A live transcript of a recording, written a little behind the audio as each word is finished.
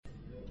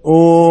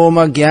Om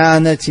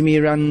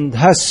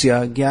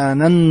Jnanatimirandhasya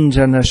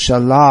Jnananjana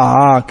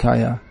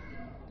Shalakaya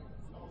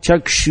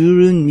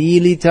Chakshurun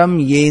Militam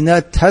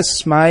Yena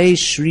Tasmai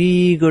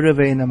Shri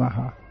Gurave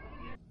Namaha.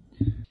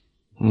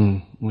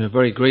 We are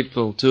very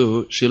grateful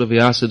to Srila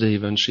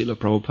Vyasadeva and Srila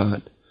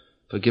Prabhupada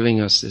for giving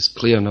us this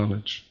clear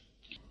knowledge.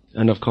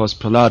 And of course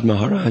Prahlad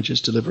Maharaj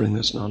is delivering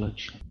this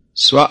knowledge.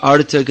 Swa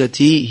Artha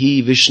Gati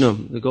Hi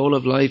Vishnum. The goal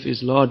of life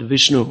is Lord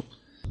Vishnu.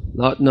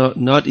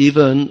 Not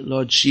even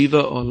Lord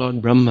Shiva or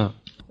Lord Brahma.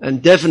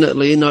 And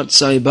definitely not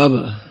Sai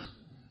Baba.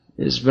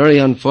 It's very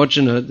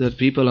unfortunate that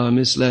people are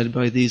misled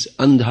by these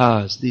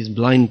andhas, these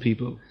blind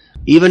people.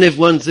 Even if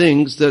one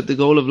thinks that the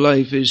goal of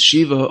life is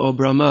Shiva or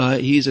Brahma,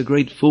 he is a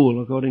great fool,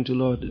 according to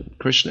Lord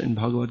Krishna in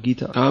Bhagavad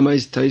Gita.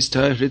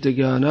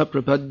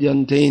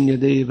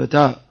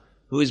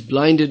 Who is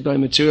blinded by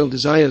material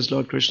desires,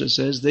 Lord Krishna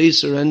says, they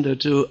surrender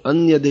to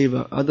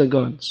Anyadeva, other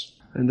gods.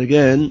 And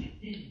again,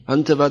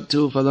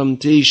 Antavattu phalam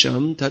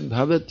tesham tad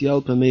bhavat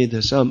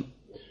yalpamedhasam.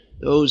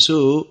 Those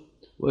who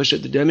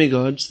worship the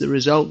demigods, the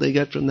result they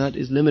get from that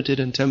is limited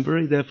and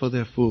temporary, therefore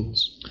they're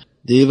fools.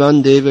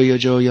 Devan deva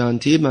yajo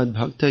yanti mad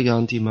bhakta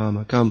yanti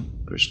mamakam.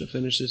 Krishna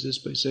finishes this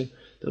by saying,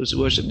 those who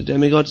worship the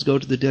demigods go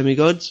to the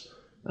demigods,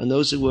 and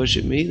those who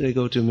worship me, they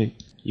go to me.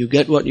 You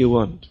get what you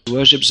want. You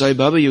worship Sai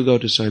Baba, you go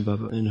to Sai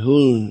Baba.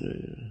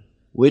 And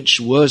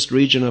which worst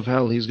region of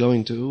hell he's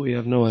going to, we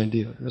have no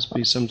idea. It must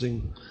be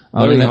something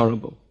very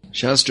horrible.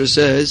 Shastra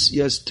says,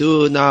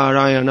 Yastu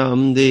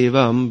Narayanam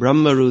Devam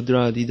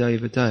Brahmarudra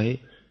Didaivatai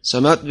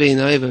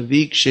Samatvenaiva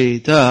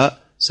Viksheta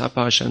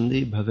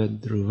Sapashandi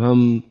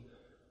Bhavedruvam.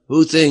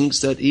 Who thinks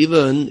that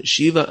even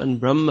Shiva and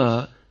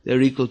Brahma,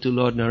 they're equal to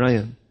Lord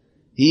Narayan?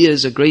 He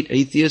is a great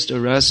atheist, a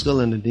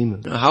rascal, and a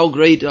demon. How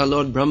great are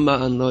Lord Brahma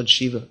and Lord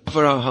Shiva?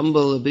 For our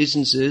humble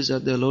obeisances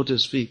at their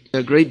lotus feet.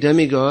 They're great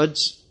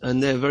demigods,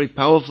 and they're very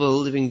powerful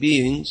living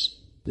beings.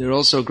 They're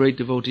also great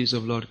devotees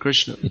of Lord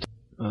Krishna.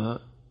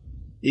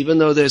 Even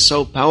though they're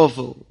so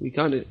powerful, we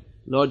can't...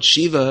 Lord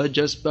Shiva,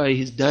 just by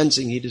his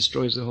dancing, he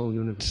destroys the whole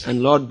universe.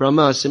 And Lord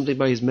Brahma, simply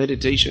by his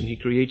meditation, he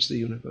creates the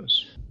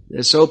universe.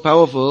 They're so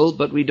powerful,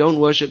 but we don't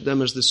worship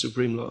them as the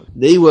Supreme Lord.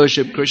 They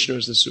worship Krishna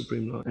as the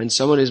Supreme Lord. And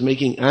someone is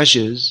making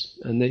ashes,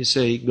 and they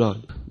say,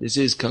 God. This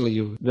is Kali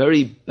Yuga.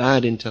 Very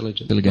bad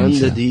intelligence.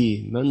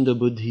 Mandadhi,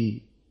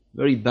 Mandabuddhi.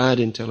 Very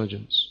bad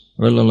intelligence.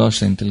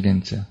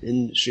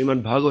 In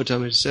Srimad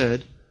Bhagavatam it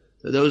said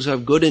that those who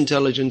have good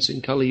intelligence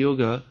in Kali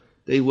Yuga,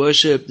 they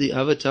worship the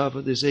avatar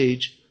for this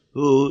age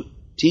who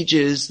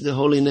teaches the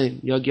holy name.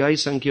 Yagyai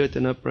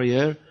Sankirtana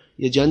Prayer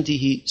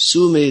Yajantihi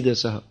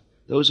Sumedasaha.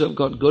 Those who have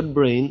got good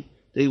brain,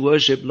 they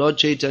worship Lord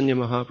Chaitanya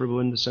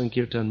Mahaprabhu in the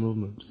Sankirtan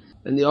movement.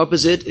 And the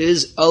opposite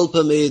is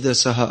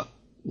Alpamedasaha.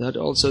 That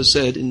also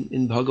said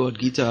in Bhagavad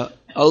Gita,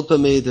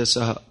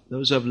 Alpamedasaha.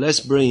 Those who have less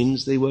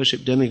brains, they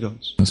worship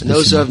demigods. And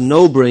those who have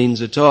no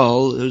brains at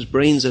all, whose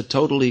brains are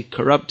totally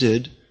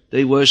corrupted,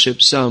 they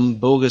worship some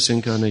bogus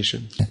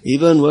incarnation.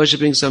 Even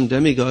worshipping some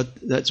demigod,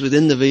 that's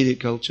within the Vedic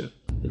culture.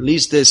 At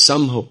least there's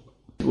some hope.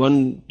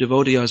 One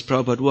devotee asked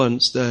Prabhupada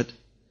once that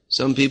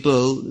some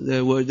people,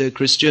 they're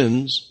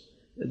Christians,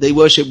 they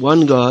worship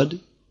one God,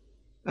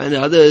 and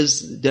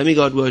others,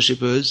 demigod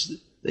worshippers,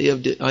 they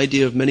have the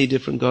idea of many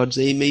different gods.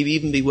 They may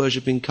even be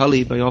worshipping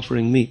Kali by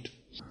offering meat.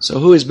 So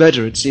who is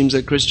better? It seems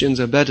that Christians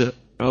are better.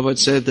 Prabhupada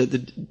said that the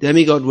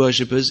demigod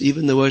worshippers,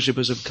 even the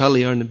worshippers of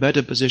Kali, are in a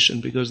better position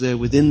because they're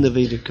within the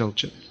Vedic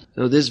culture.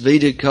 So this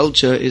Vedic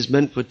culture is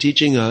meant for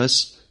teaching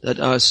us that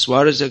our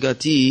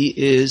Swarajagati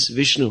is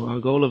Vishnu. Our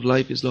goal of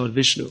life is Lord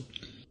Vishnu.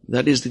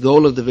 That is the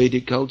goal of the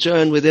Vedic culture,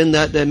 and within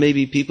that there may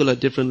be people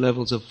at different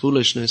levels of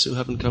foolishness who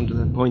haven't come to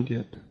that point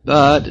yet.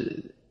 But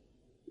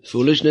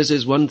foolishness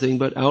is one thing,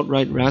 but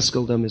outright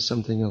rascaldom is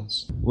something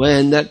else.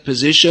 When that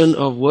position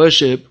of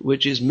worship,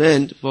 which is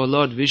meant for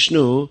Lord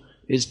Vishnu,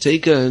 is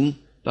taken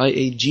by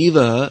a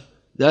jiva,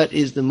 that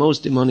is the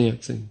most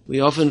demoniac thing. We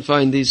often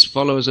find these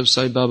followers of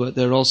Sai Baba,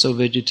 they're also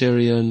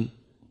vegetarian,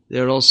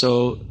 they're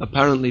also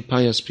apparently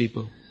pious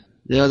people.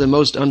 They are the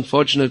most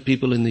unfortunate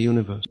people in the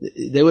universe.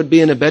 They would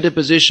be in a better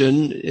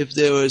position if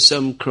there was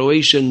some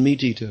Croatian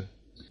meat eater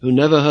who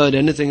never heard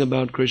anything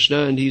about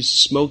Krishna and he's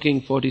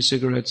smoking 40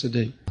 cigarettes a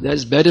day.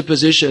 That's better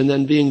position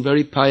than being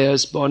very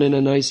pious, born in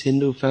a nice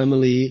Hindu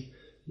family,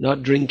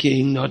 not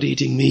drinking, not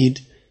eating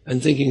meat,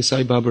 and thinking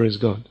Sai Baba is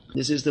God.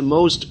 This is the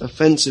most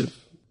offensive.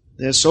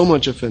 There's so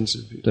much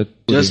offensive.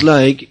 Just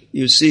like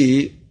you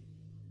see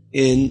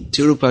in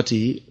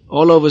Tirupati,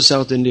 all over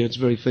South India, it's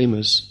very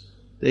famous.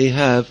 They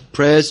have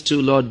prayers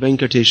to Lord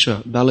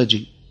Venkatesha,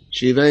 Balaji.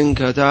 Shri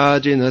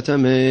Venkataji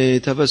Natame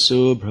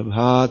Tavasu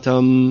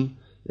Prabhatam.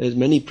 There's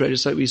many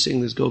prayers, like we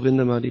sing this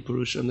Govindamadi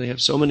Purusham. They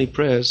have so many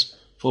prayers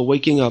for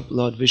waking up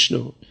Lord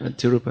Vishnu at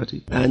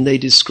Tirupati. And they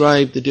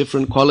describe the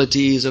different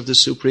qualities of the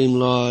Supreme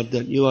Lord,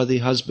 that you are the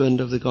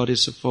husband of the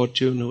goddess of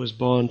fortune who was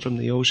born from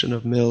the ocean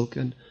of milk,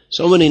 and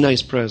so many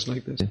nice prayers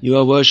like this. You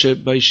are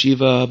worshipped by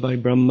Shiva, by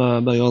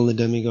Brahma, by all the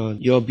demigods.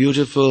 Your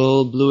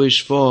beautiful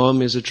bluish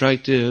form is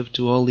attractive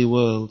to all the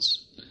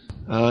worlds.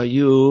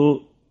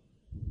 You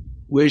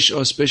wish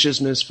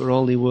auspiciousness for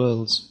all the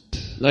worlds.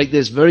 Like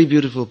this very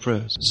beautiful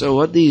prayers. So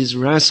what these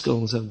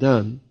rascals have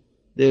done,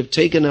 they've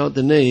taken out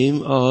the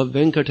name of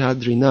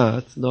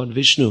Venkatadrinath, Lord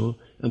Vishnu,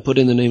 and put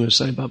in the name of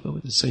Sai Baba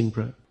with the same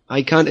prayer.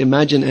 I can't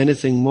imagine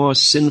anything more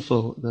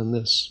sinful than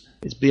this.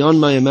 It's beyond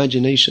my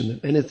imagination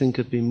that anything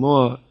could be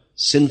more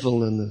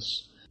sinful than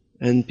this.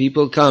 And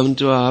people come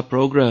to our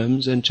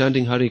programs and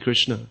chanting Hare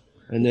Krishna,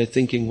 and they're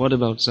thinking, what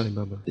about Sai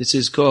Baba? This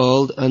is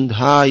called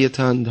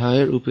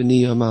Andhayatandhair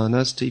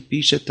Upaniyamanas Te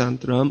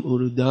Pishatantram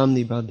Urudam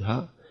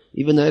Nibadha.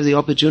 Even they have the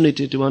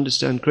opportunity to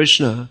understand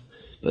Krishna,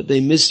 but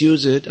they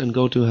misuse it and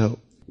go to hell.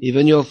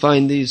 Even you'll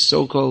find these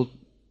so-called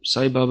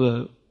Sai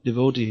Baba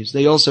devotees,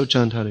 they also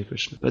chant Hare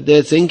Krishna. But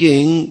they're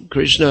thinking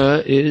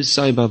Krishna is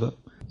Sai Baba.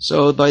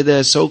 So by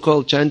their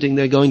so-called chanting,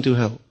 they're going to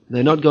hell.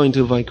 They're not going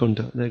to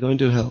Vaikuntha, they're going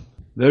to hell.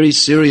 Very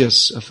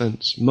serious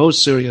offense,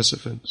 most serious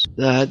offense.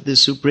 That the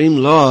Supreme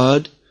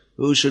Lord,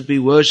 who should be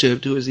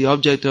worshipped, who is the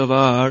object of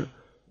our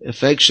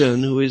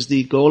affection, who is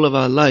the goal of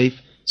our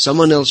life,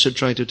 someone else should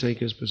try to take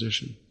his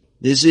position.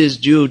 This is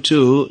due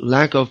to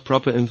lack of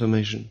proper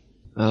information.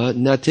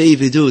 Nate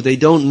vidu, they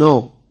don't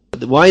know.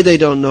 Why they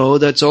don't know,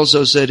 that's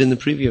also said in the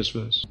previous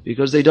verse.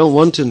 Because they don't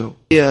want to know.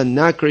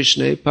 Na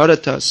Krishna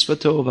paratas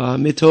svatova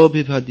mito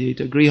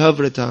bhivadita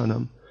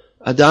grihavratanam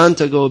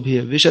adanta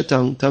gobhir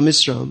vishatang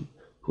tamisram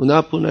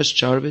punapunas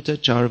charvita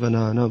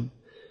charvananam.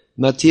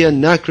 Matya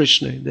na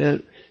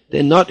Krishna.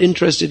 They're not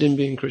interested in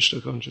being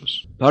Krishna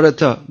conscious.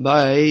 Bharata,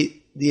 by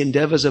the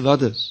endeavors of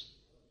others.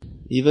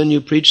 Even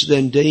you preach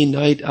them day,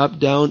 night, up,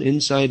 down,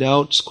 inside,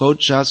 out,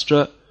 quote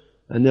Shastra,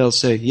 and they'll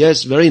say,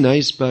 yes, very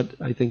nice, but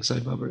I think Sai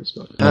Baba is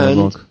God.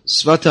 And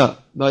Svata,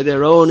 by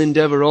their own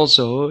endeavor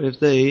also, if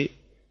they,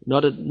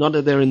 not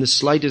that they're in the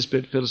slightest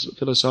bit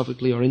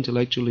philosophically or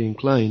intellectually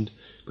inclined,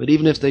 but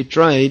even if they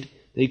tried,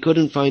 they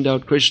couldn't find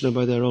out Krishna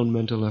by their own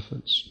mental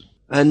efforts.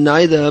 And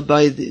neither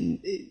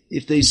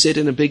if they sit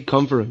in a big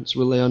conference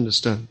will they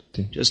understand.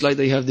 Just like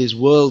they have this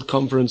world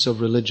conference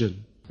of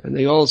religion. And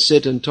they all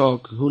sit and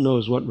talk, who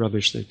knows what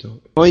rubbish they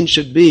talk. The point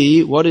should be,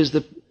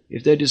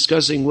 if they're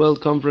discussing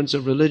world conference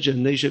of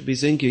religion, they should be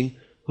thinking,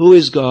 who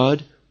is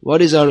God,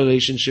 what is our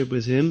relationship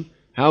with Him,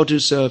 how to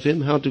serve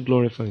Him, how to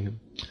glorify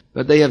Him.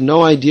 But they have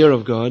no idea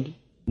of God,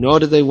 nor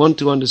do they want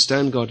to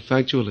understand God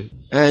factually.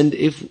 And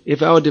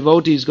if our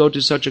devotees go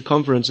to such a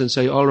conference and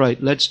say, all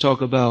right, let's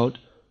talk about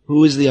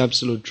who is the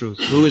absolute truth,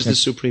 who is the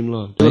Supreme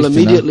Lord, they will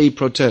immediately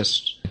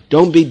protest.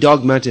 Don't be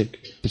dogmatic.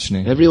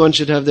 Everyone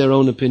should have their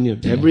own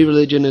opinion. Yeah. Every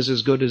religion is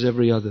as good as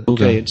every other.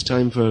 Okay, it's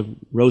time for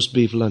roast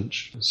beef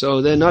lunch.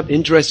 So they're not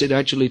interested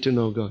actually to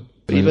know God.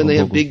 Even they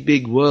have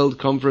big world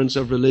conference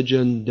of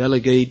religion,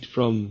 delegate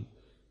from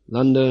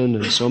London,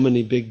 and so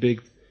many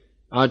big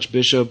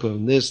archbishop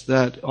and this,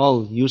 that,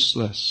 all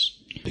useless.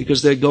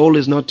 Because their goal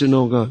is not to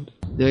know God.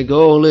 Their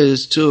goal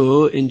is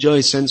to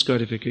enjoy sense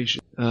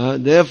gratification.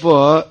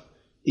 Therefore,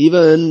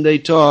 even they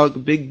talk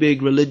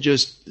big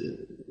religious,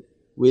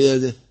 we're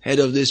the head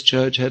of this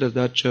church, head of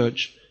that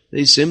church.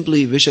 They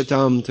simply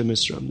vishatam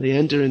tamisram. They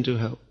enter into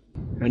hell.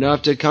 And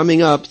after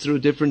coming up through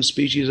different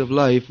species of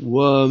life,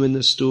 worm in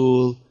the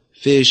stool,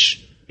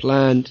 fish,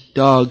 plant,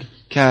 dog,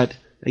 cat,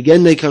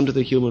 again they come to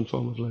the human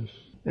form of life.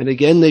 And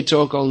again they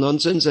talk all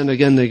nonsense, and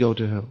again they go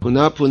to hell.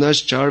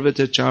 Punapunas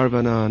charvata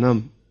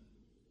charvananam.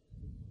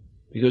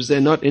 Because they're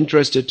not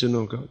interested to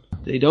know God.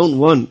 They don't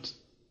want.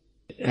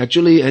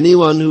 Actually,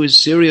 anyone who is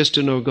serious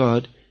to know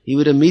God, he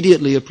would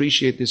immediately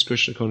appreciate this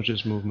Krishna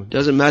conscious movement.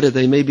 Doesn't matter,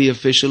 they may be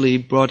officially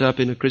brought up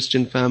in a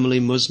Christian family,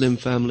 Muslim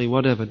family,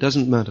 whatever,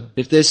 doesn't matter.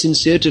 If they're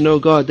sincere to know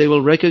God, they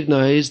will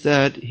recognize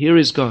that here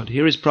is God,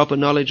 here is proper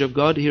knowledge of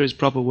God, here is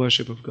proper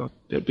worship of God.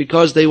 But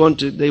because they want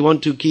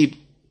to keep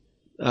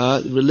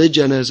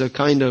religion as a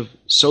kind of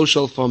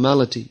social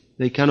formality,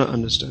 they cannot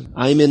understand.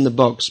 I'm in the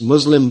box,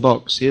 Muslim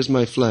box, here's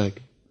my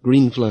flag,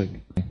 green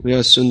flag. We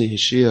are Sunni,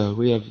 Shia,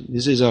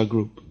 this is our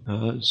group.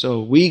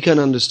 So we can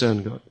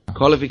understand God.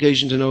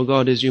 Qualification to know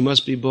God is you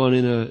must be born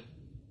in a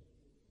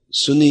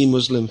Sunni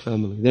Muslim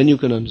family. Then you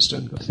can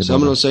understand God.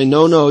 Someone will say,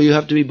 no, you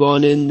have to be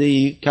born in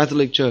the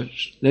Catholic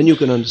Church. Then you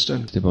can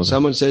understand God.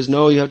 Someone says,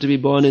 no, you have to be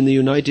born in the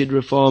United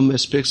Reform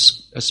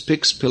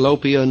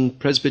Episcopalian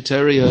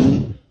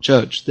Presbyterian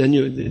Church. Then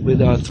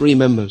with our 3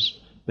 members.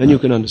 Then you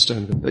can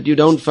understand God. But you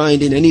don't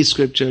find in any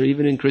scripture,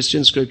 even in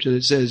Christian scripture,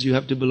 that says you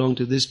have to belong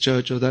to this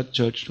church or that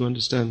church to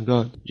understand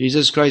God.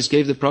 Jesus Christ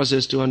gave the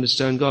process to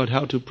understand God,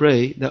 how to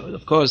pray.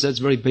 Of course, that's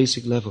very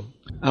basic level.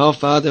 Our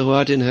Father who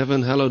art in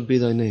heaven, hallowed be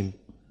thy name.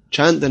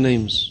 Chant the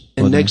names.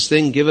 And next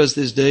thing, give us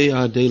this day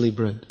our daily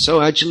bread.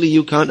 So actually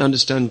you can't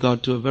understand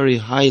God to a very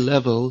high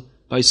level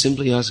by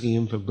simply asking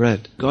Him for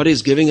bread. God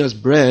is giving us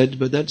bread,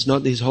 but that's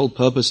not His whole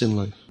purpose in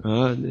life.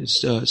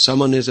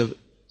 Someone is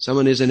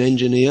an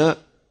engineer,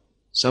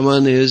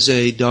 someone is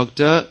a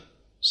doctor,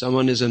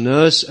 someone is a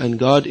nurse, and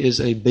God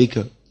is a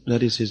baker.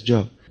 That is His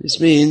job.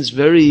 This means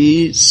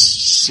very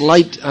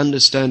slight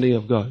understanding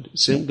of God.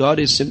 God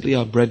is simply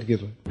our bread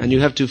giver. And you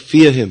have to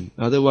fear Him,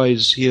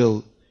 otherwise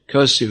He'll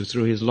curse you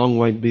through His long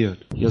white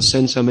beard. He'll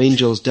send some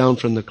angels down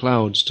from the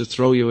clouds to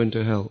throw you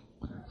into hell.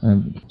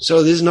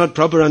 So this is not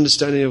proper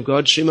understanding of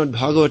God. Srimad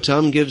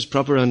Bhagavatam gives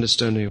proper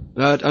understanding.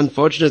 But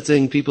unfortunate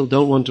thing, people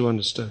don't want to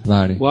understand.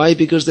 Why?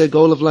 Because their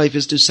goal of life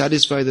is to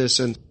satisfy their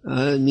sense.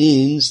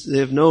 Means they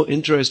have no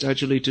interest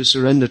actually to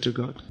surrender to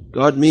God.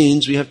 God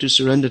means we have to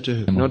surrender to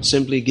Him, not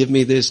simply give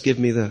me this, give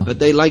me that. But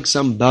they like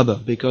some Baba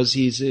because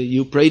he's,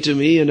 you pray to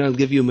me and I'll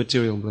give you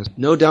material blessing.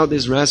 No doubt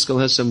this rascal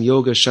has some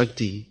yoga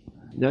shakti.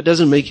 That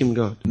doesn't make him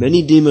God.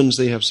 Many demons,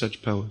 they have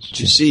such powers.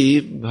 You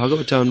see,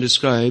 Bhagavatam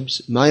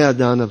describes Maya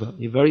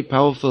Danava, a very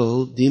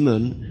powerful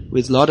demon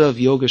with lot of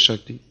yoga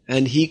shakti.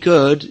 And he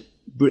could,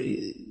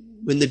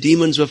 when the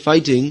demons were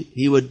fighting,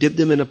 he would dip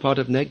them in a pot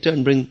of nectar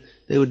and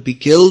they would be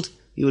killed.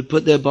 He would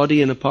put their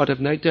body in a pot of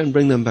nectar and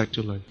bring them back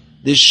to life.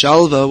 This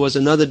Shalva was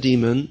another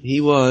demon. He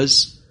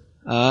got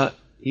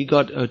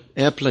an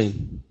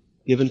airplane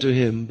given to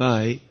him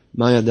by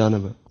Maya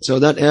Danava. So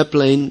that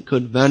airplane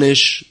could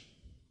vanish,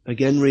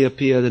 again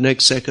reappear the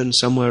next second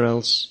somewhere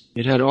else.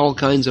 It had all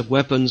kinds of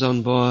weapons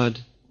on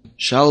board.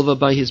 Shalva,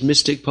 by his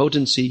mystic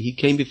potency, he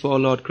came before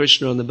Lord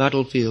Krishna on the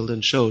battlefield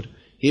and showed,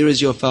 here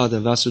is your father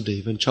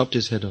Vasudeva, and chopped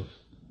his head off.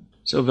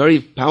 So very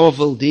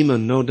powerful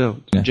demon, no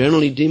doubt. Yeah.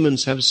 Generally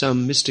demons have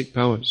some mystic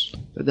powers.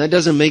 But that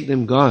doesn't make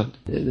them God.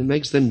 It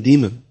makes them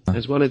demon.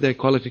 That's one of their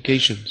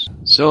qualifications.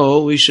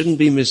 So we shouldn't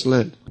be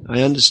misled.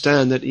 I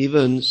understand that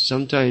even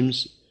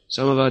sometimes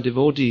some of our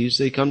devotees,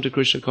 they come to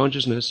Krishna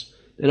consciousness,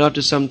 and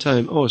after some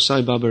time, oh,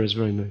 Sai Baba is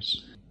very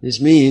nice. This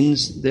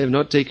means they have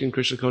not taken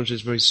Krishna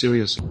consciousness very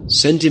seriously.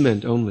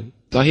 Sentiment only.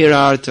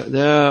 Bahirartha,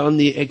 they are on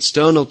the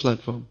external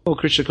platform. Oh,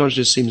 Krishna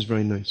consciousness seems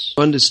very nice.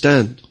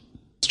 Understand.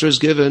 Shastra is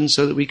given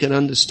so that we can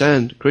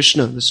understand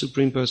Krishna, the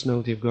Supreme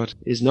Personality of God,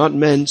 is not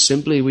meant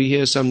simply we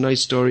hear some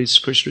nice stories,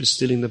 Krishna is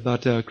stealing the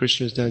bata,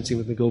 Krishna is dancing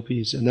with the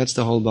gopis, and that's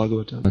the whole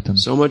Bhagavatam.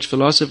 So much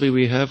philosophy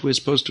we have, we're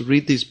supposed to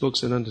read these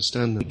books and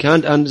understand them. We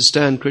can't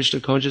understand Krishna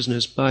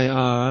consciousness by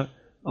our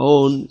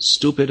own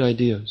stupid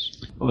ideas.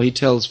 Or he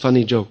tells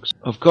funny jokes.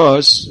 Of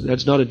course,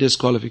 that's not a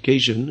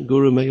disqualification.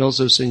 Guru may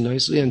also sing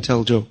nicely and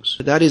tell jokes.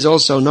 But that is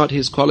also not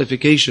his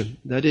qualification.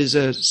 That is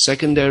a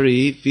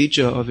secondary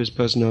feature of his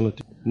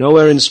personality.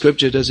 Nowhere in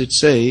scripture does it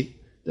say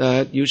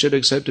that you should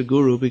accept a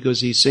guru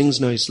because he sings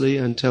nicely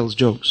and tells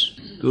jokes.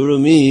 Guru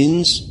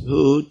means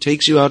who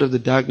takes you out of the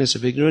darkness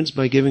of ignorance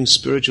by giving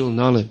spiritual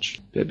knowledge.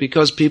 But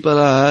because people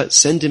are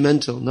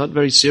sentimental, not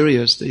very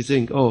serious, they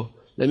think, oh,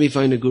 let me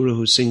find a guru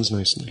who sings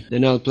nicely.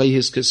 Then I'll play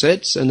his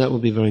cassettes and that will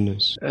be very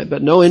nice.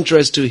 But no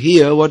interest to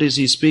hear what is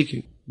he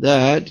speaking.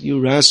 That, you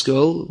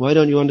rascal, why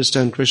don't you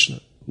understand Krishna?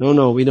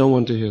 No, we don't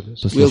want to hear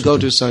this. We'll go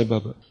to Sai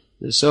Baba.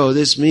 So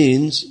this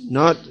means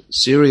not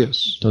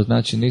serious. To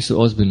znači nisu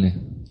ozbiljni.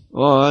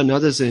 Or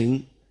another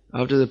thing,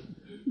 after the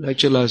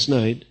lecture last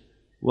night,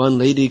 one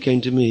lady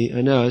came to me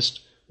and asked,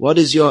 what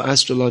is your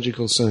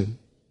astrological sign?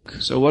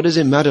 So what does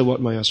it matter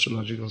what my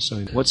astrological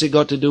sign? What's it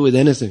got to do with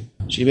anything?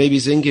 She may be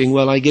thinking,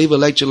 well, I gave a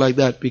lecture like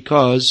that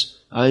because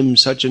I'm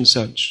such and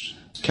such,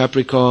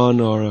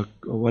 Capricorn or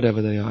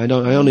whatever they are.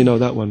 I only know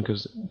that one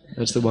because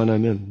that's the one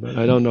I'm in, but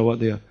I don't know what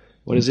they are.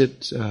 What is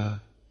it?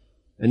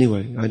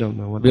 Anyway, I don't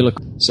know what.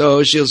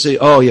 So she'll say,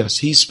 oh yes,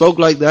 he spoke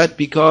like that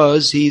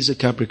because he's a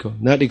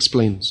Capricorn. That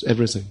explains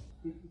everything.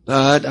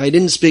 But I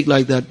didn't speak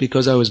like that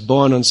because I was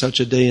born on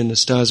such a day and the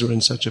stars were in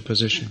such a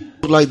position. I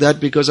spoke like that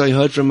because I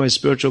heard from my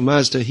spiritual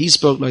master. He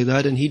spoke like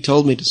that and he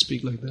told me to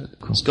speak like that.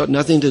 Cool. It's got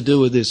nothing to do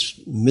with this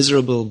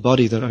miserable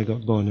body that I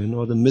got born in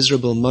or the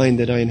miserable mind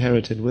that I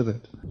inherited with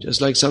it.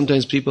 Just like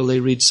sometimes people, they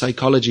read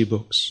psychology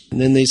books and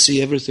then they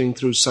see everything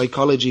through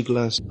psychology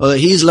glass. Oh,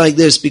 he's like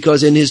this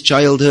because in his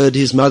childhood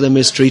his mother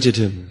mistreated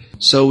him.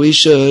 So we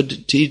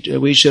should treat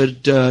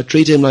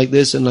him like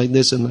this and like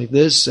this and like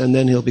this and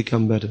then he'll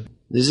become better.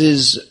 This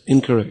is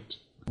incorrect.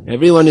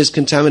 Everyone is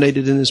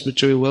contaminated in this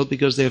material world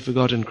because they have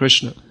forgotten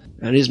Krishna.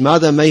 And his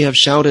mother may have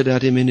shouted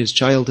at him in his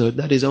childhood.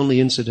 That is only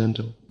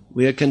incidental.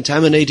 We are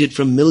contaminated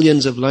from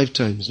millions of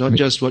lifetimes, not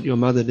just what your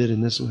mother did in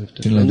this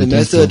lifetime. And the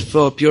method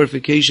for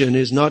purification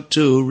is not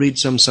to read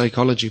some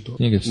psychology book.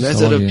 The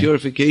method of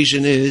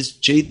purification is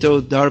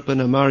Chaito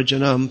Darpana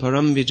Marjanam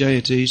Param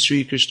Vijayate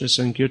Sri Krishna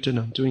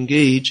Sankirtanam, to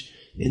engage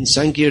in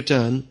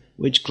Sankirtan,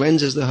 which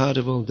cleanses the heart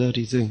of all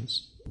dirty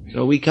things.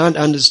 So we can't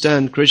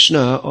understand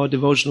Krishna or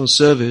devotional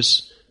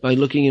service by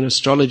looking in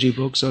astrology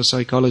books or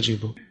psychology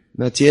books.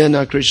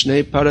 Matyena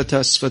Krishna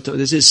Parata Svata.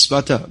 This is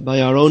Svata. By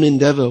our own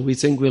endeavor, we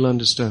think we'll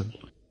understand.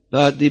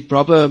 But the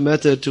proper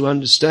method to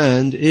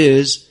understand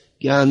is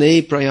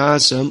Jnane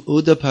Prayasam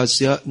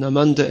Udapasya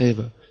Namanta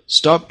Eva.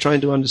 Stop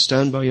trying to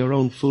understand by your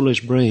own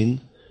foolish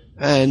brain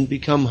and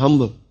become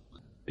humble.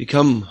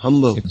 Become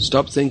humble.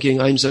 Stop thinking,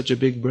 I'm such a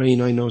big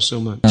brain, I know so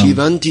much.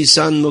 Jivanti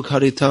san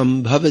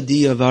mukharitam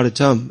bhavadiya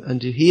varitam.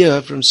 And to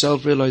hear from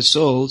self-realized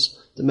souls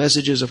the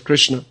messages of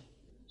Krishna.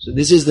 So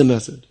this is the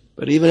method.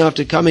 But even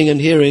after coming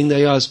and hearing,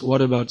 they ask,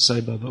 what about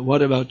Sai Baba?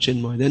 What about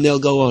Chinmoy? Then they'll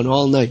go on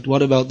all night.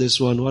 What about this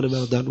one? What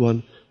about that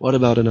one? What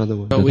about another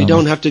one? So we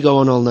don't have to go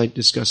on all night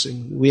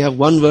discussing. We have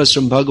one verse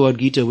from Bhagavad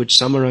Gita which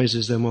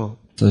summarizes them all.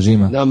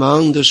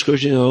 Namang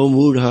dushkrishino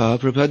mudha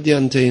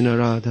prapadyante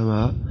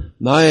naradhama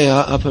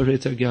maya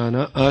aparita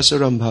jnana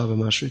asaram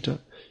bhavamashrita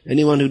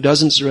anyone who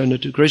doesn't surrender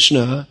to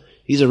Krishna,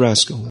 he's a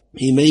rascal.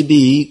 He may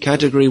be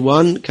category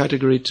 1,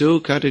 category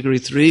 2, category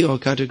 3, or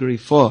category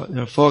 4.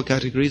 There are 4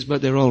 categories,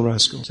 but they're all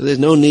rascals. So there's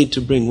no need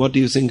to bring, what do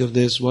you think of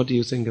this, what do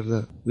you think of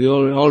that?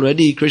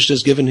 Already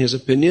Krishna's given his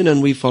opinion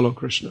and we follow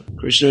Krishna.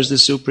 Krishna is the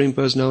Supreme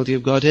Personality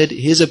of Godhead.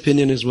 His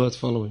opinion is worth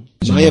following.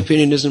 My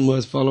opinion isn't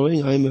worth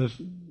following. I'm a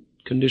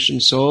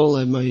conditioned soul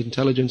and my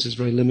intelligence is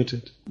very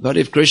limited. But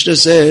if Krishna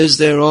says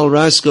they're all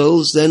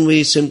rascals, then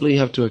we simply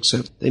have to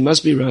accept. They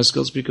must be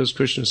rascals because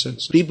Krishna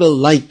said so. People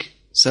like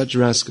such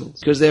rascals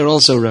because they're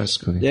also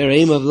rascals. Okay. Their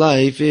aim of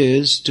life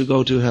is to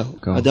go to hell.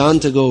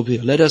 Adanta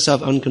gopir. Let us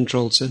have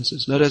uncontrolled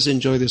senses. Let us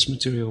enjoy this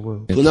material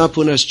world. Puna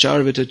punas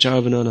charvita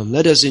charvananam.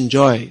 Let us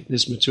enjoy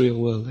this material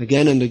world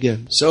again and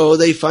again. So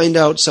they find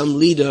out some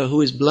leader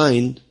who is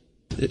blind.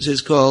 This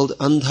is called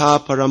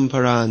andha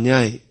parampara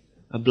nyai.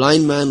 A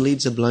blind man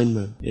leads a blind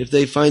man. If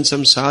they find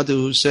some sadhu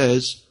who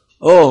says,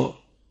 oh,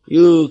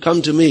 you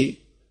come to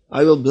me,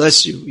 I will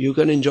bless you, you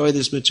can enjoy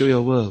this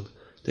material world,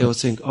 they will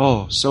think,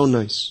 oh, so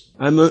nice.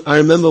 I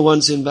remember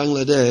once in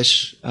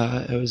Bangladesh,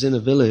 I was in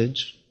a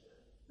village,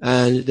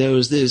 and there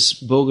was this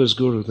bogus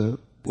guru there.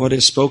 What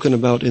is spoken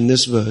about in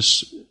this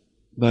verse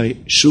by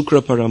Shukra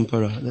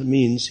Parampara, that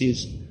means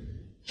he's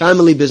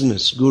family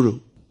business guru.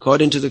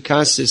 According to the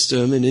caste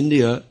system in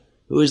India,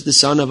 who is the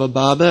son of a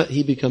Baba,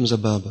 he becomes a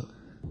Baba.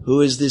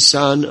 Who is the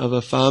son of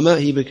a farmer,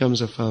 he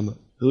becomes a farmer.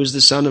 Who is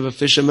the son of a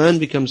fisherman,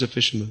 becomes a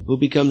fisherman. Who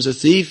becomes a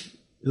thief,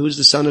 who is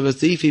the son of a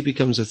thief, he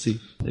becomes a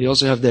thief. They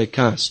also have their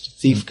caste,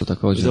 thief,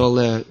 with all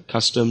their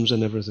customs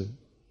and everything.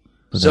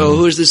 So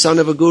who is the son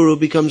of a guru,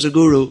 becomes a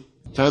guru.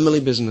 Family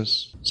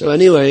business. So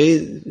anyway,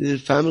 the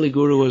family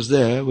guru was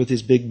there with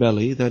his big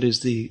belly. That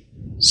is the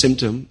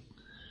symptom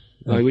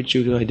by which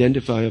you can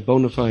identify a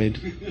bona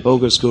fide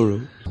bogus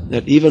guru.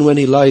 That even when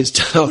he lies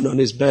down on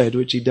his bed,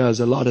 which he does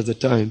a lot of the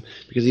time,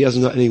 because he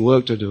hasn't got any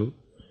work to do,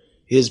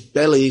 his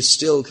belly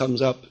still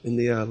comes up in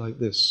the air like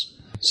this.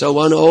 So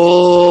one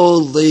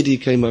old lady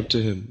came up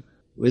to him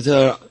with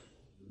her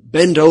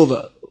bent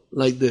over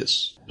like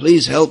this.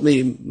 Please help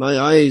me, my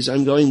eyes,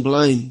 I'm going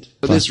blind.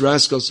 So this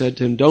rascal said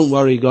to him, don't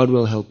worry, God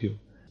will help you.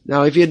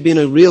 Now if he had been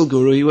a real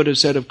guru, he would have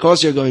said, of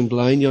course you're going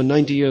blind, you're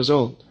 90 years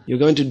old. You're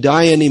going to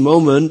die any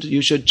moment,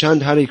 you should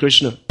chant Hare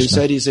Krishna.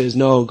 Instead he says,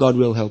 no, God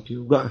will help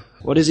you.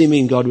 What does he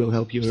mean, God will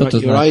help you?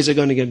 Your eyes are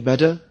going to get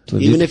better?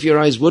 Even if your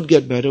eyes would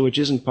get better, which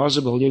isn't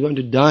possible, you're going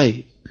to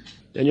die.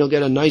 Then you'll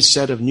get a nice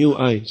set of new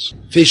eyes.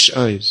 Fish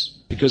eyes.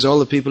 Because all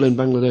the people in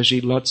Bangladesh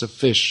eat lots of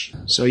fish.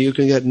 So you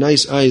can get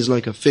nice eyes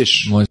like a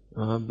fish.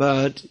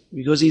 But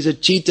because he's a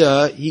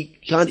cheater, he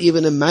can't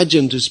even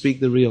imagine to speak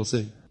the real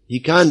thing. He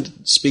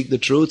can't speak the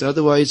truth,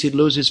 otherwise he'd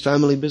lose his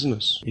family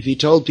business. If he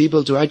told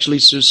people to actually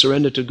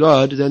surrender to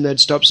God, then they'd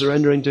stop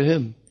surrendering to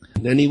him.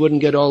 Then he wouldn't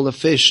get all the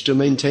fish to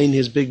maintain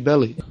his big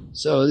belly.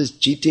 So this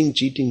cheating.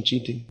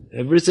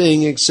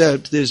 Everything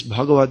except this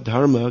Bhagavad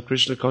Dharma,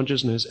 Krishna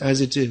consciousness, as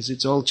it is,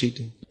 it's all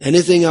cheating.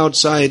 Anything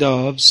outside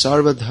of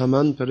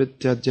Sarvadhaman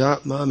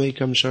Parityajya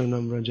Mamekam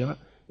Sharanam Raja,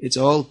 it's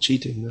all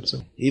cheating, that's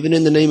all. Even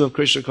in the name of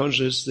Krishna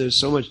consciousness, there's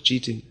so much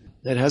cheating.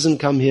 That hasn't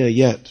come here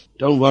yet.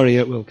 Don't worry,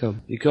 it will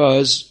come.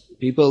 Because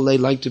people, they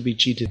like to be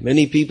cheated.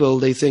 Many people,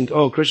 they think,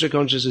 oh, Krishna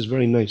consciousness is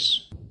very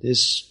nice.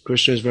 This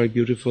Krishna is very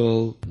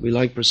beautiful. We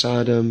like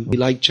prasadam. We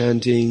like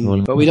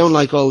chanting. But we don't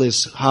like all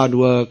this hard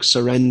work,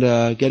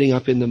 surrender, getting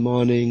up in the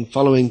morning,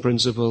 following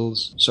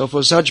principles. So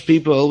for such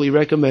people, we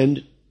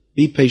recommend,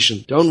 be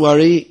patient. Don't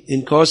worry.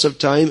 In course of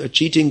time, a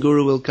cheating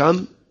guru will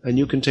come and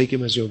you can take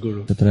him as your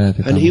guru.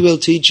 And he will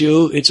teach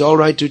you, it's all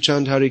right to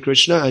chant Hare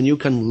Krishna and you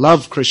can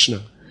love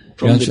Krishna.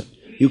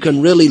 You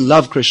can really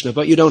love Krishna,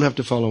 but you don't have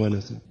to follow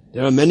anything.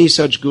 There are many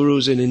such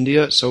gurus in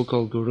India,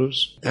 so-called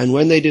gurus, and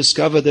when they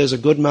discover there's a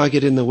good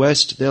market in the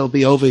West, they'll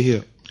be over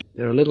here.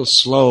 They're a little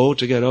slow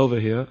to get over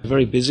here. They're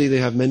very busy, they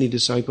have many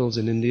disciples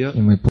in India.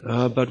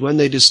 But when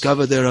they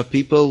discover there are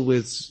people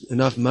with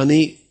enough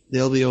money,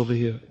 they'll be over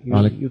here.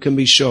 You can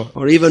be sure.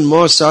 Or even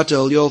more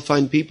subtle, you'll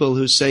find people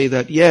who say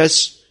that,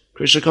 yes,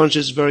 Krishna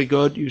consciousness is very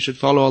good, you should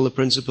follow all the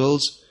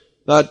principles,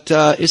 but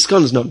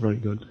ISKCON's not very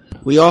good.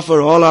 We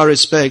offer all our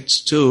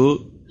respects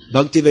to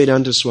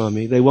Bhaktivedanta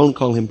Swami. They won't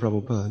call him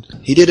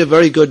Prabhupada. He did a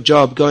very good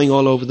job going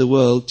all over the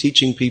world,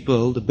 teaching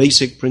people the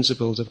basic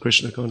principles of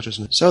Krishna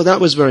consciousness. So that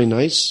was very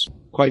nice,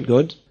 quite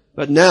good.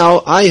 But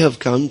now I have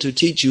come to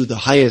teach you the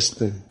highest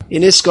thing.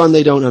 In ISKCON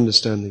they don't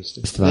understand these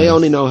things. They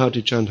only know how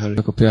to chant Hare.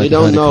 They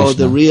don't know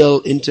the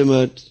real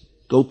intimate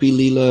Gopi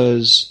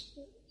Leelas.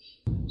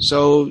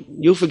 So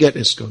you forget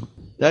ISKCON.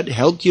 That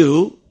helped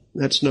you.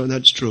 That's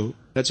true.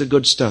 That's a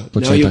good start.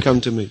 Now you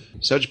come to me.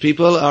 Such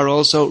people are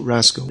also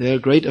rascals. They are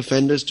great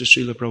offenders to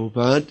Srila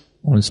Prabhupada.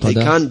 They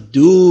can't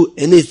do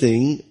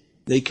anything.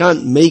 They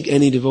can't make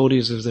any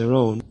devotees of their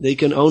own. They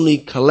can only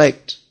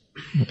collect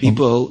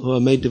people who are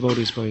made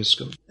devotees by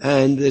ISKCON.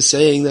 And they're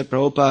saying that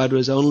Prabhupada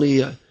was only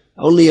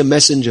a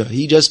messenger.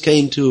 He just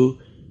came to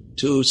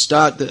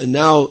start and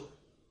now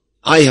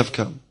I have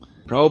come.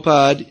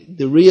 Prabhupada,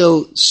 the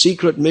real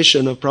secret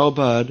mission of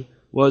Prabhupada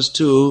was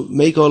to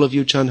make all of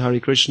you chant Hare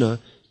Krishna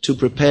to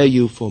prepare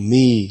you for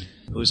me.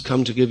 who's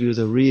come to give you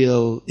the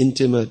real,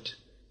 intimate,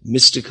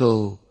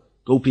 mystical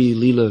Gopi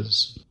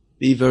Leelas.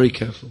 Be very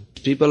careful.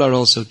 People are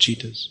also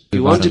cheaters. If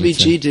you want to be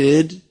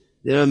cheated,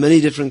 there are many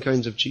different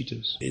kinds of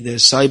cheaters.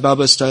 There's Sai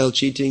Baba style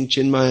cheating,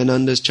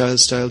 Chinmayananda's child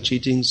style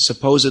cheating,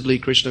 supposedly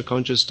Krishna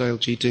conscious style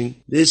cheating.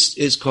 This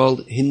is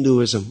called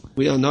Hinduism.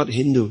 We are not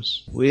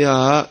Hindus. We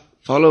are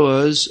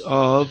followers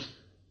of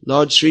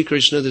Lord Sri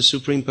Krishna, the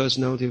Supreme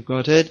Personality of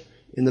Godhead,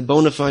 in the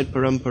bona fide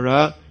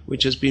parampara,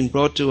 which has been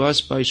brought to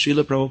us by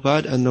Srila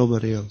Prabhupada and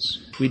nobody else.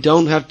 We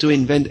don't have to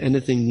invent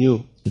anything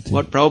new.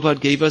 What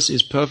Prabhupada gave us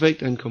is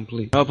perfect and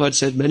complete. Prabhupada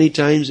said many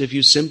times, if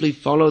you simply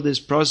follow this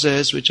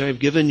process which I have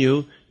given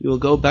you, you will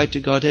go back to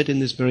Godhead in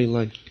this very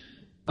life.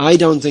 I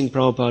don't think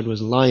Prabhupada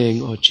was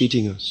lying or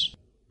cheating us.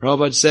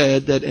 Prabhupada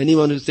said that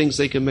anyone who thinks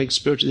they can make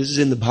spiritual, this is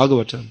in the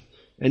Bhagavatam,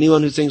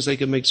 anyone who thinks they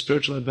can make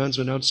spiritual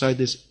advancement outside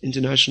this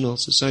international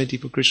society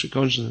for Krishna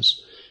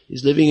consciousness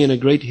is living in a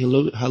great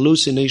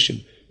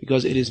hallucination,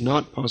 because it is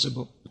not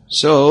possible.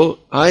 So,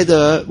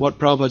 either what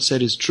Prabhupada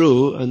said is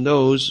true, and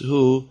those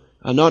who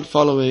are not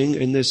following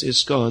in this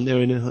ISKCON,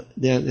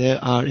 they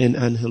are in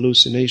an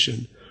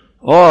hallucination.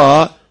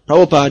 Or,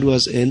 Prabhupada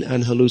was in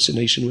an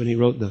hallucination when he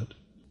wrote that.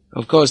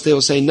 Of course, they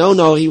will say,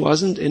 no, he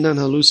wasn't in an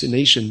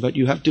hallucination, but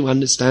you have to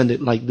understand it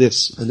like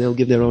this, and they'll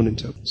give their own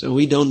interpretation. So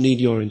we don't need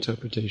your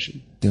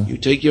interpretation. Yeah. You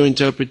take your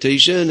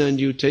interpretation, and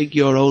you take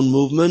your own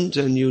movement,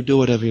 and you do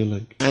whatever you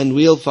like. And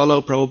we'll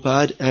follow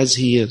Prabhupada as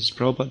he is.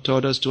 Prabhupada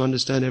taught us to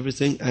understand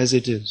everything as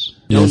it is.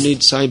 We don't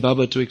need Sai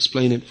Baba to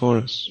explain it for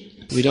us.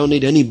 We don't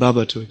need any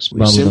Baba to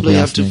explain. We simply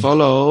have to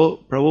follow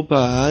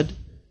Prabhupada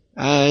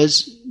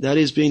as that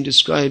is being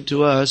described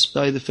to us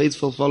by the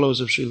faithful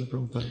followers of Srila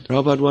Prabhupada.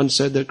 Prabhupada once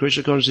said that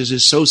Krishna consciousness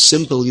is so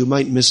simple you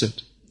might miss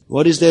it.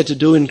 What is there to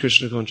do in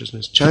Krishna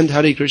consciousness? Chant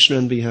Hare Krishna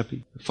and be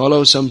happy.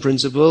 Follow some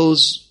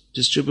principles,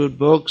 distribute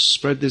books,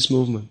 spread this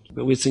movement.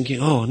 But we're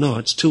thinking, oh no,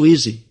 it's too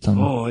easy.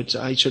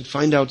 I should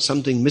find out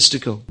something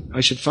mystical.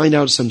 I should find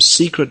out some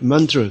secret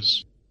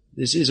mantras.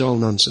 This is all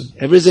nonsense.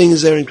 Everything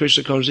is there in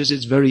Krishna consciousness.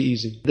 It's very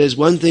easy. There's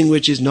one thing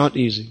which is not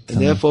easy,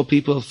 and therefore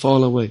people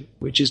fall away,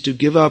 which is to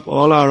give up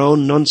all our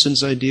own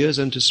nonsense ideas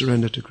and to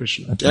surrender to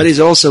Krishna. That is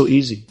also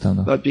easy.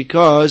 But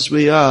because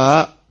we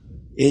are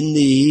in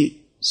the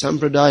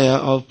sampradaya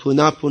of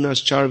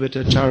punas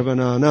charvita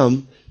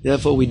charvananam,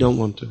 therefore we don't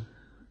want to.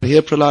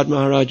 Here Prahlad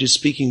Maharaj is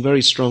speaking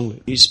very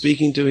strongly. He's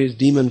speaking to his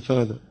demon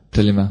father.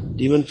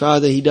 Demon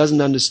father, he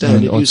doesn't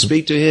understand. If you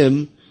speak to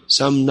him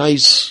some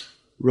nice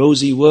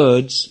rosy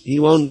words, he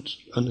won't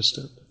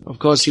understand. Of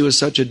course, he was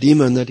such a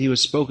demon that he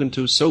was spoken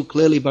to so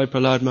clearly by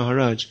Prahlad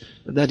Maharaj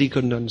that he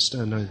couldn't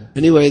understand either.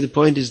 Anyway, the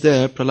point is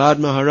there, Prahlad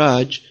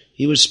Maharaj,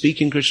 he was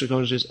speaking Krishna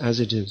consciousness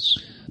as it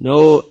is.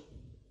 No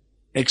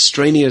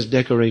extraneous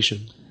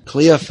decoration.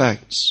 Clear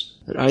facts.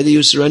 That either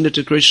you surrender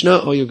to Krishna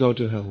or you go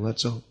to hell,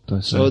 that's all.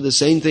 So the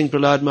same thing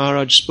Prahlad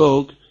Maharaj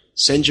spoke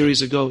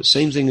centuries ago,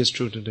 same thing is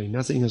true today.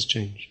 Nothing has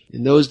changed.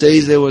 In those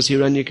days there was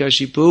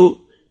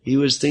Hiranyakashipu. He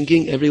was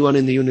thinking everyone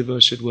in the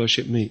universe should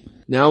worship me.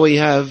 Now we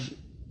have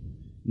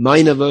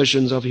minor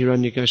versions of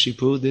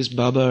Hiranyakashipu, this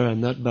Baba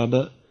and that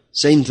Baba,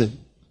 same thing.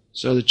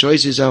 So the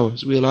choice is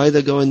ours. We'll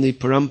either go in the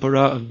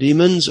parampara of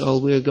demons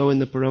or we'll go in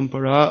the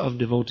parampara of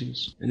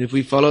devotees. And if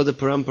we follow the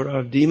parampara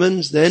of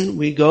demons, then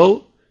we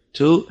go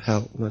to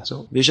hell. That's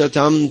all.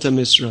 Vishatam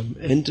tamisram.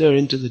 Enter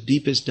into the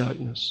deepest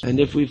darkness.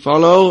 And if we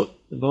follow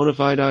the bona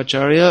fide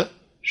Acharya,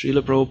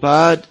 Srila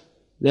Prabhupada,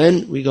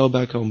 then we go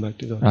back home, back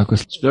to God.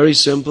 It's very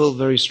simple,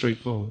 very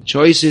straightforward.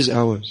 Choice is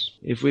ours.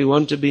 If we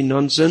want to be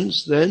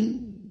nonsense,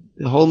 then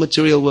the whole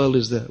material world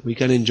is there. We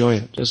can enjoy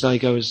it. Just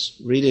like I was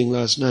reading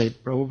last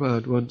night,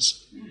 Prabhupada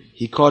once,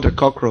 he caught a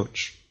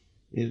cockroach.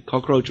 The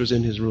cockroach was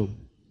in his room.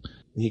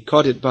 And he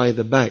caught it by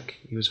the back.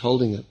 He was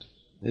holding it.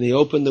 And he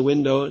opened the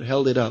window and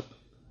held it up.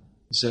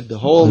 He said, the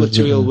whole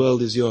material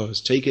world is yours.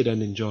 Take it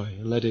and enjoy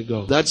and let it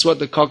go. That's what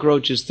the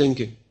cockroach is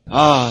thinking.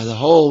 The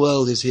whole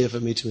world is here for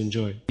me to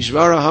enjoy.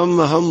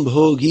 Ishvaraham aham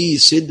bhogi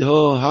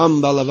siddho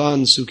ham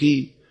balavan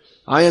sukhi.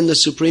 I am the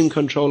supreme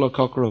controller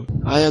cockroach.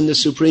 I am the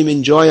supreme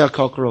enjoyer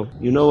cockroach.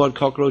 You know what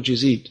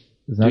cockroaches eat?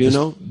 Do you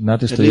know?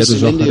 At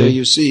least in India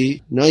you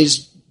see nice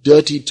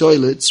dirty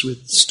toilets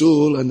with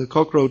stool and the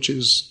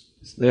cockroaches,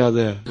 they are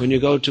there. When you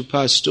go to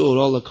pass stool,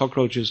 all the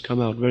cockroaches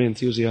come out very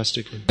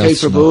enthusiastically. Okay,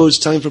 Prabhu, it's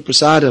time for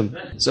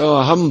prasadam. So,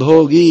 aham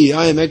bhogi,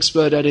 I am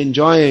expert at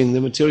enjoying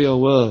the material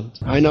world.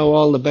 I know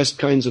all the best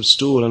kinds of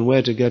stool and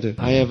where to get it.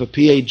 I have a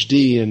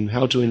PhD in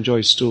how to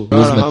enjoy stool.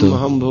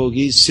 Aham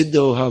bhogi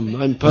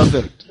siddhoham, I'm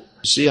perfect.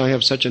 See, I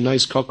have such a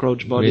nice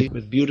cockroach body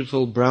with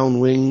beautiful brown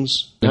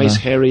wings, nice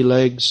hairy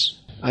legs.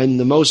 I'm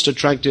the most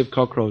attractive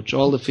cockroach.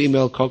 All the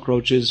female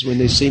cockroaches, when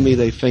they see me,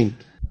 they faint.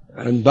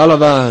 And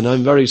Balavan,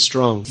 I'm very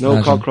strong.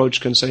 No cockroach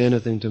can say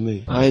anything to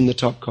me. I'm the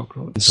top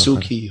cockroach.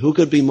 Sukhi, who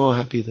could be more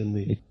happy than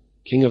me?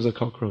 King of the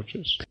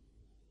cockroaches.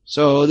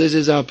 So this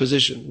is our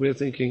position. We're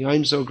thinking,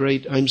 I'm so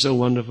great, I'm so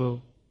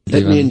wonderful.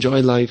 Let me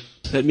enjoy life.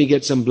 Let me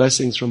get some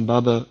blessings from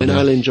Baba and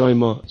I'll enjoy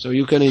more. So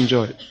you can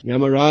enjoy it.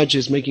 Yamaraj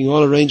is making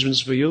all arrangements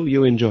for you,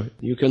 you enjoy it.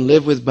 You can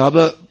live with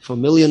Baba for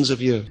millions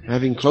of years,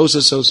 having close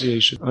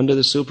association under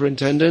the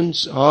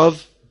superintendence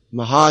of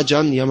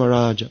Mahajan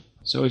Yamaraja.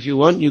 So if you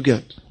want, you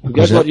get. You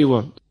get what you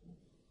want.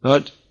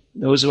 But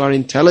those who are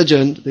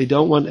intelligent, they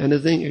don't want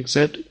anything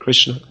except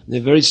Krishna.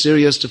 They're very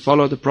serious to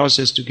follow the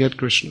process to get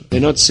Krishna. They're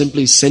not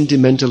simply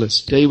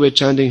sentimentalists. Today we're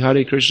chanting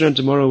Hare Krishna and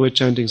tomorrow we're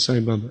chanting Sai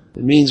Baba.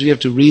 It means we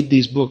have to read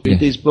these books. Read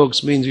these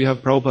books means you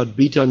have Prabhupada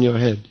beat on your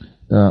head.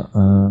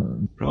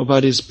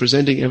 Prabhupada is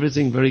presenting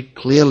everything very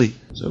clearly.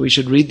 So we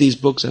should read these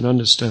books and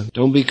understand.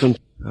 Don't be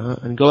confused.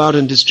 And go out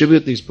and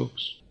distribute these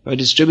books. By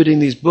distributing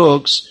these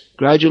books,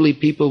 gradually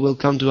people will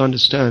come to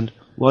understand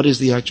what is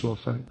the actual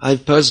fact.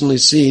 I've personally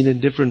seen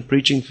in different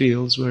preaching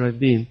fields where I've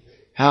been,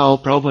 how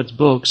Prabhupada's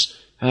books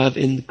have,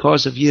 in the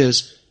course of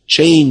years,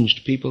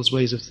 changed people's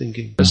ways of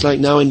thinking. Just like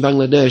now in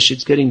Bangladesh,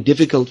 it's getting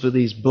difficult for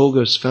these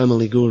bogus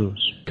family gurus.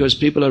 Because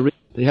people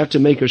they have to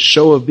make a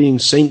show of being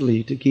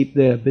saintly to keep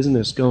their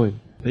business going.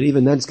 But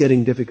even that's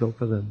getting difficult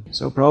for them.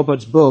 So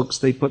Prabhupada's books,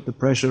 they put the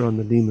pressure on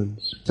the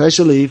demons.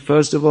 Especially,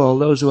 first of all,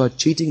 those who are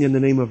cheating in the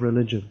name of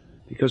religion.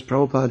 Because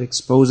Prabhupada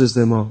exposes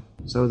them all.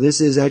 So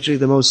this is actually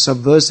the most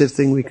subversive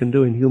thing we can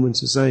do in human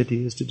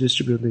society, is to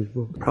distribute these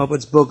books.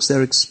 Prabhupada's books,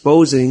 they're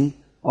exposing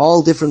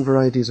all different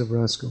varieties of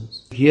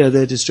rascals. Here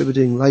they're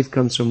distributing life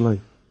comes from life.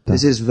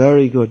 This is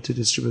very good to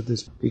distribute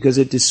this, because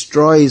it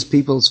destroys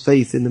people's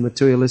faith in the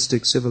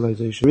materialistic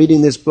civilization.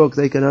 Reading this book,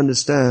 they can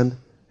understand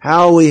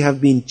how we have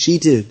been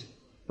cheated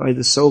by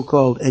the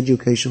so-called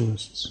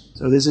educationalists.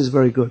 So this is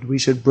very good. We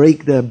should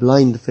break their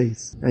blind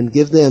faith and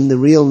give them the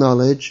real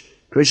knowledge.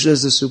 Krishna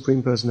is the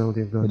Supreme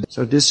Personality of God.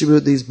 So distribute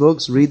these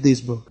books, read these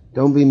books.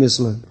 Don't be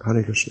misled.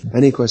 Hare Krishna.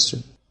 Any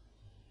question?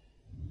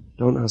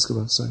 Don't ask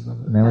about Sai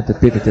Baba. Nemojte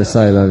pitati o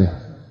Sai Babi.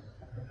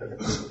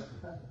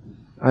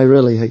 I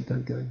really hate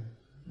that guy.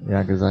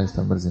 Ja ga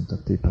zaista mrzim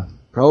tog tipa.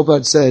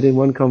 Prabhupada said in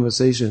one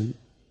conversation,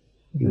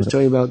 he was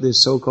talking about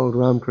this so-called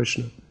Ram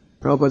Krishna.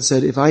 Prabhupada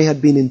said, if I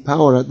had been in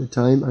power at the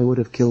time, I would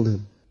have killed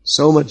him.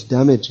 So much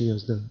damage he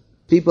has done.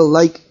 People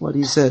like what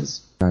he says,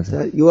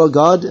 that you are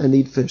God and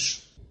eat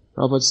fish.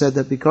 Prabhupada said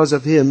that because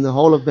of him, the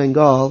whole of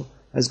Bengal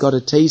has got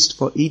a taste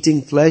for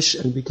eating flesh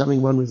and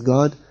becoming one with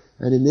God,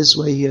 and in this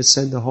way he has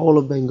sent the whole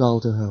of Bengal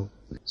to hell.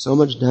 So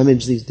much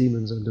damage these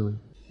demons are doing.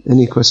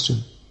 Any question?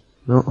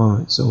 No?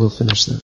 Alright, so we'll finish that.